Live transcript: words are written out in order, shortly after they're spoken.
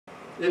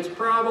It's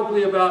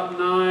probably about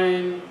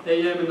 9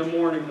 a.m. in the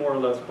morning, more or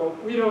less.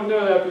 But we don't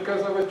know that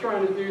because I was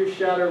trying to do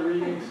shadow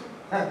readings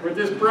with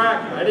this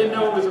bracket. I didn't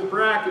know it was a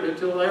bracket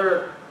until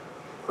Eric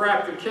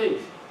cracked the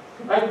case.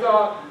 I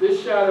thought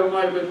this shadow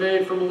might have been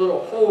made from a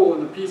little hole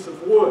in a piece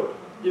of wood,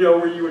 you know,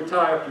 where you would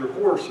tie up your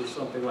horse or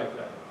something like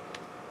that.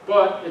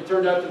 But it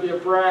turned out to be a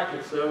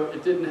bracket, so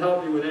it didn't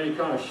help me with any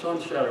kind of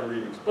sun shadow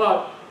readings.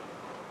 But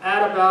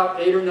at about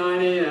 8 or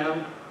 9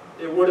 a.m.,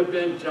 it would have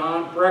been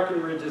John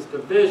Breckinridge's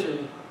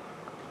division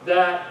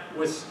that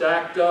was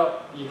stacked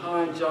up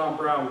behind John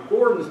Brown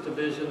Gordon's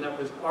division that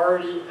was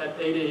already at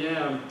 8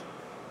 a.m.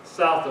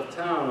 south of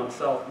town on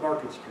South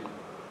Market Street.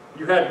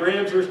 You had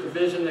Ramser's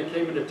division that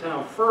came into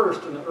town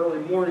first in the early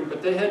morning,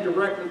 but they head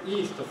directly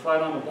east to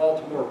fight on the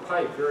Baltimore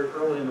Pike very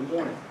early in the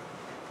morning.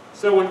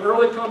 So when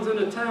Early comes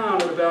into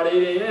town at about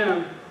 8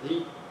 a.m.,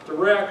 he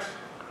directs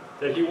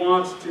that he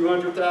wants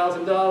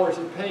 $200,000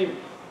 in payment.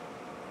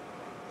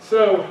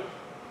 So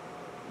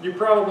you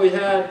probably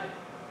had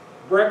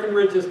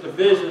Breckinridge's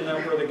division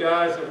that were the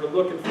guys that were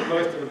looking for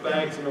most of the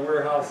banks and the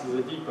warehouses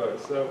and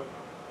depots. So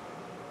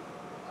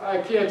I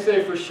can't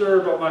say for sure,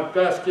 but my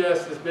best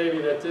guess is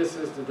maybe that this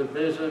is the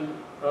division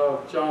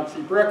of John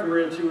C.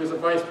 Breckinridge, who was a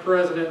vice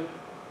president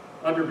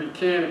under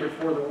Buchanan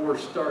before the war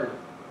started.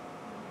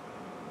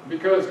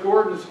 Because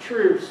Gordon's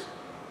troops,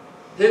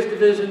 his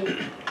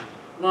division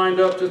lined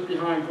up just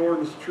behind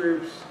Gordon's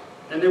troops,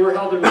 and they were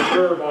held in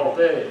reserve all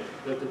day,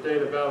 that the day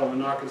the Battle of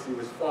Monocacy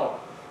was fought.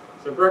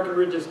 So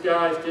Breckinridge's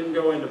guys didn't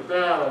go into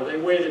battle. They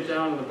waited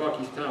down on the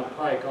Buckystown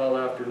Pike all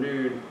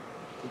afternoon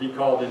to be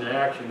called into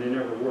action. They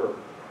never were.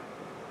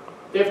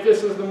 If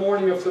this is the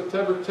morning of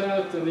September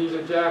 10th, and these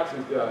are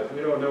Jackson's guys,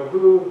 we don't know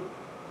who.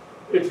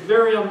 It's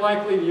very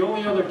unlikely. The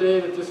only other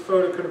day that this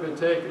photo could have been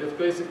taken is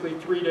basically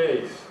 3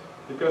 days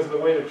because of the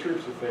way the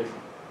troops are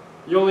facing.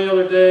 The only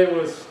other day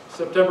was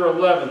September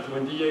 11th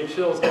when D.H.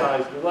 Hill's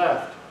guys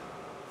left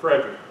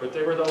Frederick, but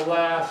they were the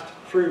last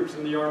troops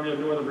in the Army of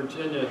Northern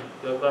Virginia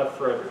that left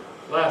Frederick.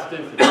 Last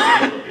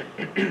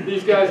infantry.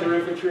 These guys are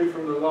infantry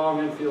from the long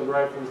Enfield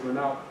rifles. They're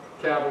not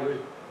cavalry.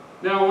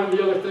 Now, one of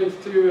the other things,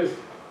 too, is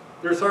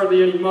there's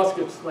hardly any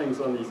musket slings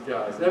on these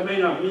guys. That may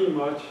not mean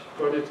much,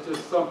 but it's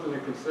just something to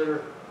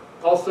consider.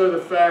 Also,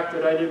 the fact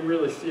that I didn't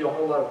really see a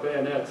whole lot of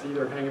bayonets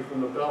either hanging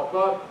from the belt,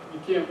 but you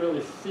can't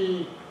really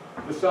see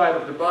the side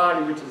of the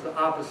body, which is the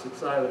opposite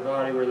side of the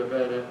body where the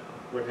bayonet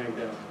would hang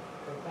down.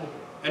 Thank you.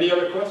 Any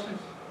other questions?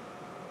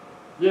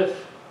 Yes?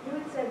 You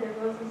had said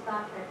that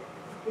Rosenstock had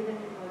given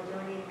or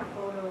donated the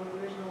photo,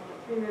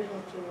 three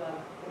originals to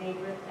an aid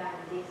rift out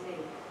in D.C.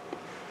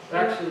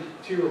 Actually,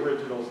 2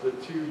 originals, the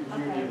 2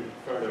 Union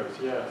photos,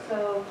 yes.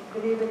 So the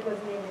Neighborhood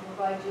wasn't able to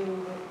provide you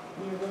with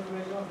either of those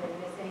originals that are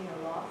missing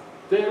or lost?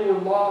 They were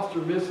lost or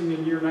missing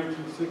in year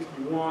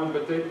 1961,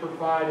 but they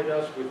provided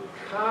us with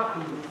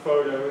copied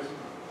photos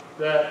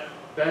that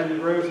Ben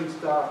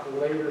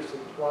Rosenstock later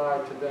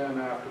supplied to them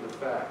after the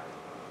fact.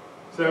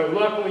 So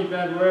luckily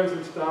Ben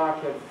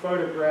Rosenstock had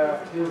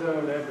photographed his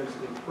own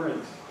Evanston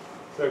prints,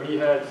 so he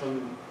had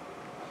some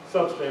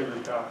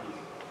substandard copies.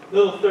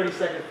 Little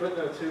 30-second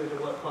footnote too to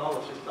what Paul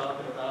was just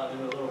talking about,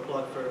 and a little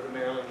plug for the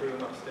Maryland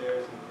room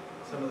upstairs and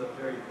some of the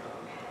very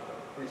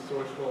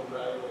resourceful and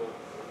valuable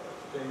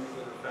things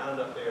that are found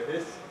up there.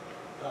 This,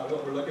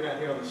 what we're looking at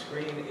here on the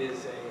screen,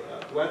 is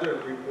a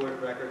weather report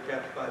record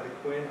kept by the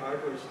Quinn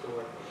Hardware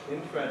Store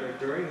in Frederick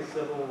during the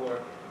Civil War.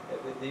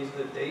 These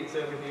are the dates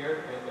over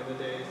here and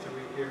the days. So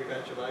here we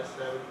got July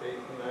 7th,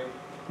 8th, and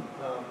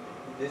 9th.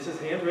 This is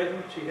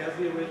handwritten. She has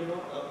the original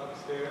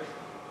upstairs.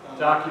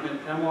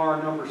 Document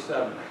MR number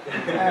 7.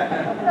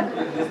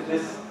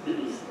 This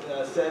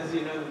says,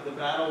 you know, the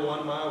battle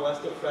 1 mile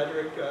west of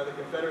Frederick, the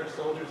Confederate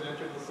soldiers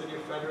entered the city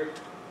of Frederick.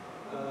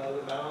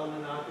 The battle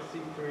in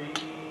Monocacy 3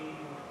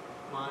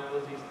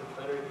 miles east of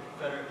Frederick.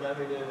 The Confederate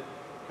levied a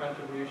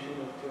contribution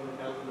of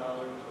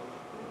 $200,000.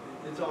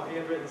 It's all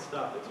handwritten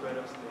stuff. It's right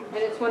upstairs. And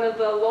it's one of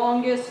the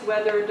longest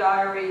weather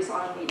diaries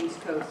on the East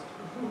Coast.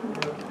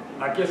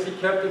 I guess he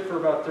kept it for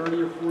about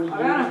 30 or 40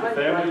 years, the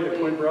family, the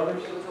Quinn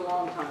brothers. It was a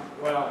long time.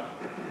 Wow.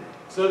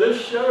 So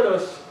this showed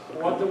us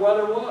what the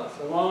weather was,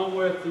 along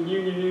with the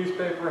Union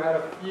newspaper had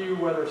a few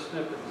weather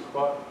snippets,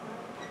 but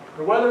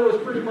the weather was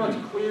pretty much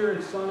clear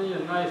and sunny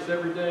and nice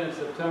every day in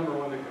September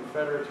when the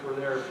Confederates were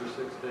there for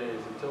 6 days,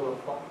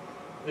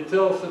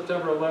 until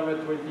September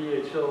 11th when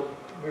D.H. Hill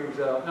moves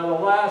out. Now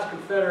the last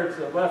Confederates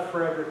that left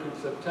Frederick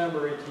in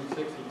September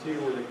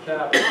 1862 were the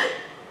cavalry,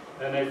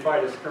 and they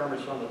fight a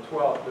skirmish on the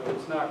 12th, but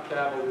it's not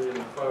cavalry in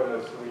the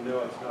photo, so we know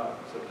it's not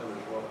September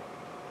 12th.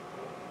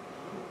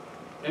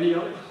 Any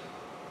others?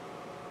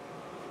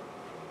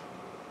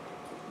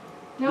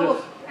 No,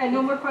 Yes. and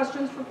no more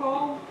questions for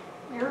Paul?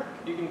 Eric?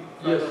 You can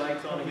throw the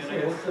lights on again,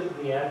 I guess. What's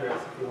the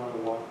address if you want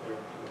to walk there?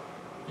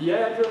 The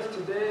address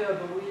today, I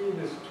believe,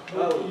 is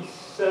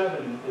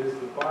 27, is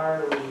the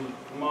Byerly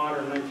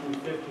modern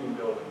 1915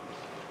 building.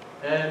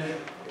 And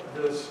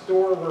the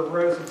store where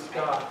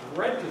Rosenstock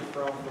rented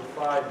from for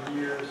 5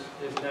 years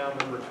is now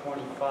number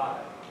 25.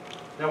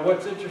 Now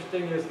what's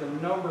interesting is the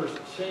numbers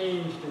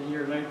changed in the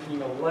year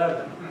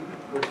 1911,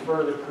 which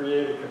further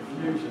created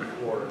confusion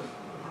for us.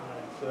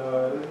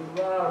 So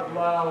there's a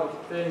lot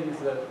of things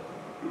that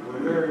were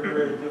very,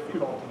 very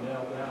difficult to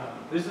nail down.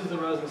 This is the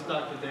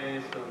Rosenstock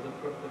today, so the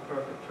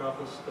perfect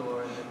truffle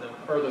store, and then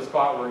Or the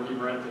spot where he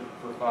rented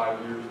for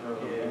 5 years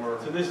or more.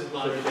 so this is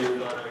modern day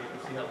photo. You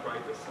can see how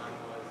bright the sun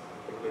was.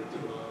 It went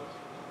too low.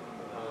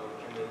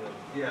 And then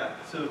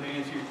so to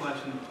answer your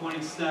question,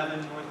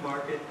 27 North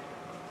Market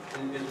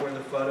is where the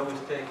photo was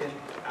taken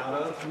out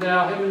of.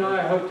 Now, him and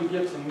I hope to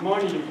get some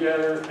money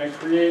together and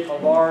create a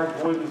large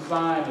wooden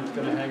sign that's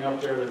going to hang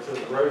up there that says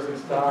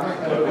Rosenstock.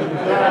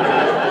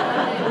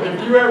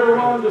 If you ever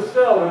wanted to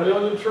sell 1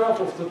 million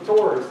truffles to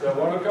tourists that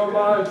want to come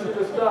by and see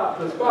the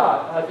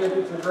spot, I think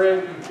it's a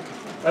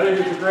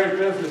great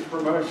business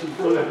promotion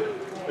for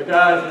the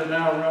guys that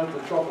now run the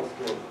truffle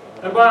store.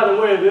 And by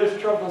the way,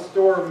 this truffle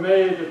store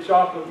made the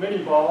chocolate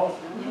mini balls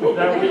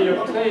that we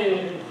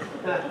obtained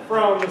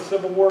from the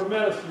Civil War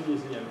Medicine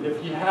Museum.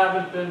 If you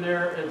haven't been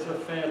there, it's a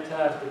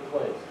fantastic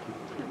place.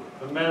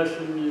 The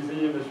Medicine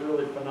Museum is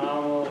really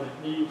phenomenal, and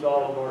it needs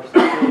all of our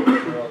support,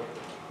 so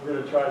we're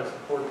going to try to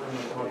support them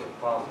as much as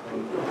possible.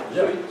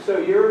 Yeah. So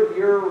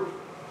your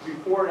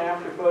before and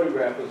after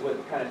photograph was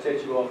what kind of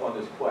set you off on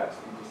this quest.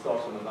 You just saw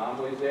some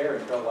anomalies there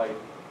and felt like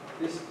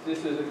this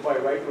isn't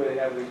quite right the way they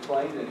have it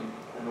explained,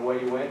 and the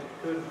way you went.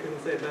 Couldn't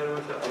say it better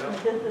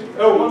myself.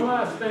 Oh, one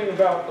last thing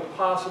about the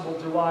possible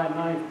July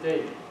 9th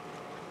date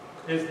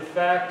is the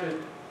fact that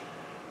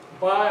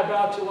by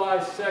about July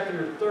 2nd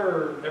or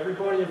 3rd,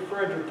 everybody in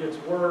Frederick gets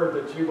word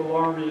that Jubal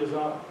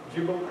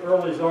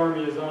Early's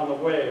army is on the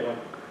way, like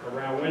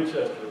around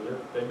Winchester.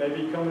 They may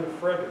be coming to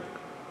Frederick.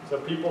 So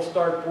people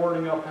start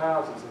boarding up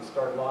houses and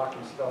start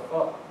locking stuff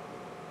up.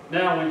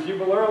 Now, when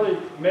Jubal Early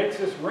makes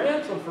this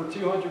ransom for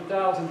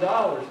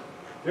 $200,000,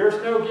 there's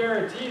no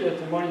guarantee that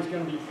the money's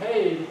going to be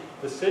paid.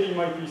 The city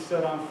might be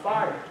set on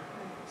fire.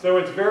 So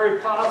it's very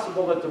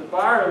possible that the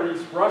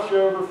Byerleys rush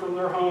over from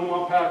their home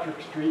on Patrick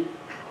Street,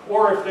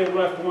 or if they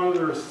left one of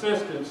their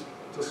assistants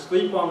to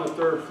sleep on the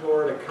 3rd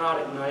floor at a cot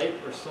at night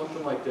or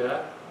something like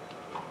that,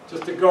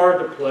 just to guard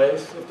the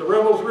place. If the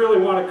rebels really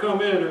want to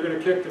come in, they're going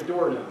to kick the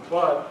door down,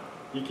 but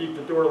you keep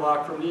the door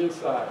locked from the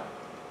inside.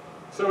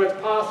 So it's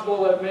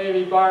possible that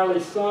maybe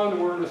Byerly's son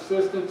or an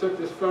assistant took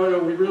this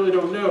photo. We really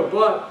don't know,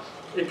 but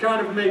it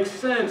kind of makes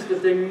sense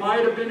that they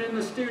might have been in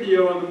the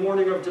studio on the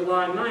morning of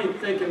July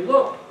 9th thinking,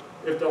 look,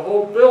 if the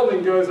whole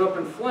building goes up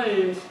in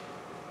flames,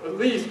 at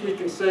least we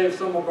can save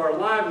some of our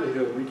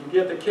livelihood. We can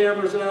get the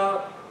cameras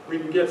out, we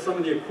can get some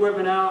of the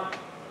equipment out.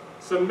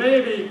 So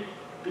maybe,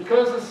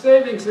 because the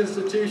savings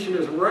institution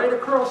is right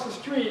across the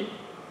street,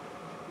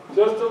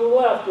 just to the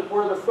left of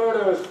where the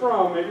photo is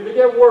from, maybe they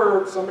get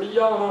word, somebody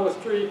yelling on the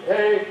street,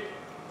 hey,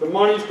 the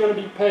money's going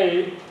to be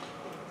paid.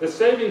 The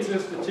savings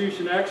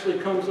institution actually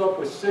comes up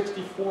with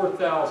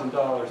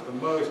 $64,000, the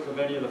most of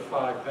any of the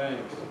 5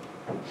 banks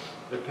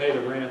that pay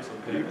the ransom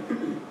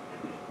payment.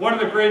 One of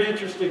the great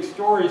interesting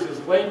stories is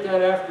late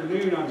that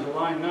afternoon on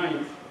July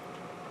 9th,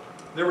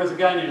 there was a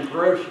guy named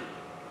Groshin,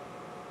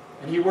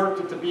 and he worked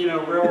at the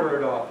Beano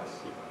Railroad office.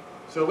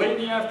 So late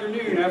in the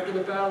afternoon, after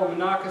the Battle of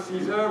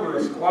Monocacy's over,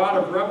 a squad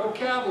of rebel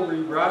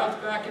cavalry rides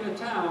back into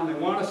town. They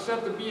want to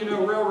set the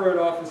Beano Railroad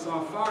office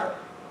on fire.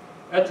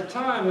 At the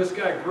time, this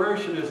guy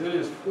Groshin is in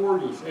his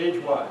 40s,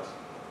 age-wise.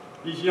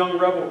 These young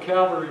rebel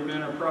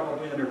cavalrymen are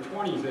probably in their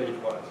 20s,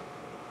 age-wise.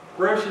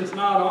 Groshin's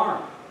not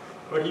armed,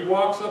 but he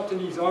walks up to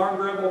these armed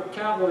rebel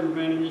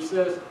cavalrymen and he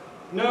says,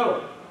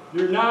 no,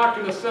 you're not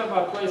going to set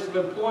my place of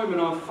employment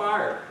on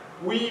fire.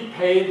 We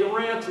paid the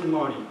ransom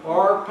money.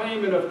 Our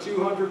payment of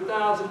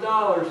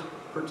 $200,000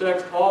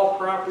 protects all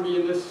property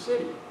in this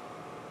city.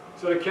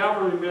 So the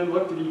cavalrymen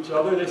looked at each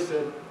other. They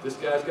said, this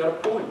guy's got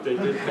a point. They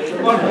did pay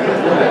the money.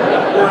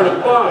 We're in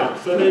a bind.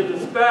 So they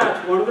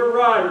dispatched one of their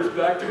riders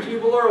back to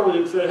Jubal Early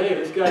and said, hey,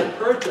 this guy's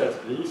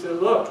protesting. He said,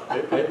 look,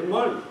 they paid the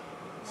money.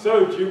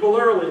 So Jubal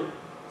Early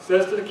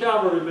says to the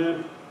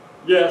cavalrymen,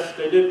 yes,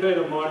 they did pay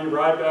the money.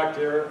 Ride back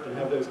there and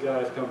have those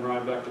guys come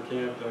ride back to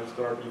camp. Don't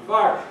start any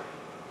fire.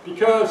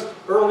 Because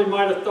Early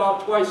might have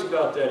thought twice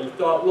about that. He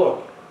thought,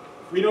 look,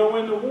 if we don't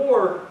win the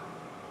war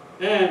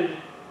and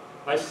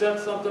I set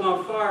something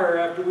on fire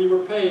after we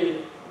were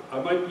paid, I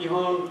might be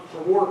hung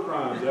for war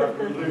crimes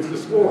after we lose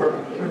this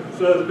war.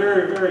 So it's a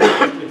very, very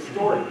interesting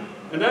story.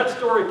 And that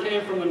story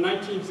came from the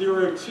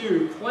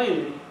 1902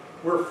 claim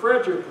where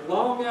Frederick,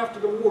 long after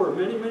the war,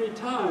 many, many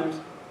times,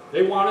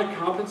 they wanted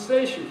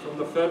compensation from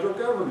the federal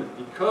government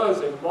because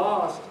they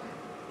lost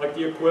like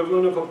the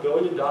equivalent of $1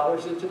 billion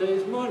in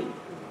today's money,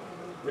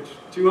 which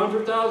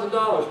 $200,000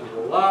 was a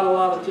lot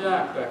of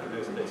jack back in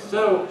those days.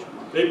 So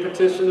they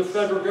petitioned the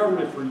federal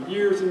government for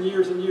years and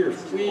years and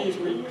years. Please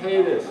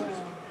repay this.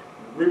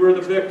 We were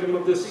the victim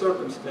of this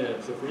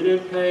circumstance. If we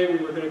didn't pay,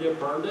 we were going to get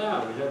burned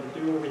down. We had to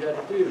do what we had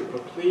to do.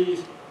 But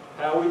please,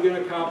 how are we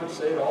going to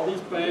compensate all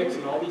these banks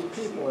and all these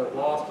people that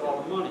lost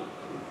all the money?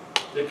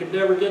 They could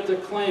never get the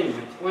claim.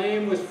 The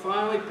claim was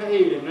finally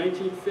paid in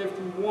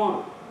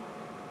 1951.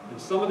 And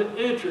some of the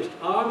interest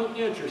on the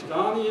interest,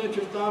 on the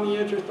interest, on the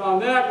interest, on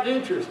that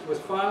interest was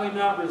finally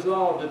not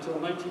resolved until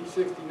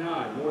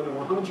 1969, more than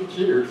 100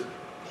 years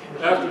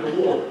after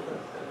the war.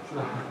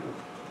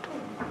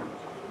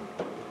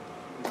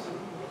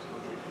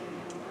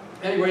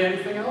 Anyway,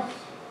 anything else?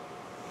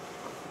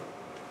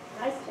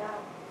 Nice job.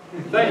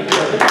 Thank you.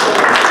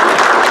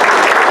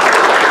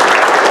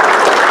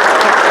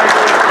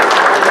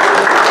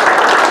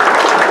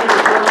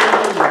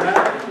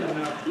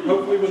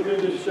 Hopefully we'll do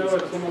this show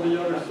at some of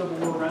the other Civil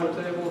War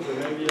roundtables, or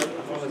maybe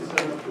on the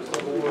Center for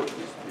Civil War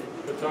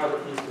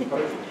Photography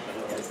Symposium.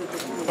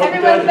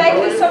 Everyone,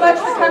 thank you so much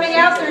for coming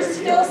out. There's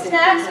still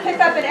snacks. Pick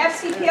up an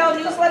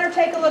FCPL newsletter.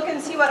 Take a look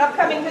and see what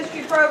upcoming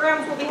history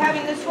programs we'll be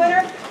having this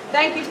winter.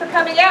 Thank you for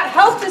coming out.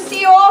 Hope to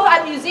see you all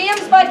at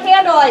Museums by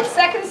Candlelight,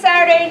 second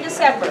Saturday in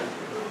December.